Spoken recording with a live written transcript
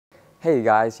Hey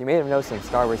guys, you may have noticed some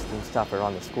Star Wars themed stuff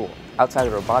around the school. Outside the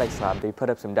robotics lab, they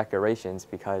put up some decorations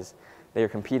because they are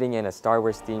competing in a Star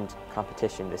Wars themed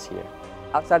competition this year.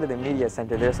 Outside of the media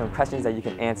center, there are some questions that you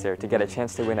can answer to get a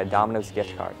chance to win a Domino's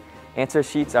gift card. Answer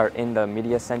sheets are in the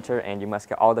media center and you must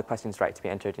get all the questions right to be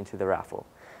entered into the raffle.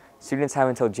 Students have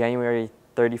until January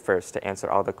 31st to answer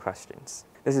all the questions.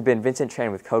 This has been Vincent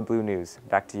Tran with Code Blue News.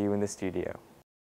 Back to you in the studio.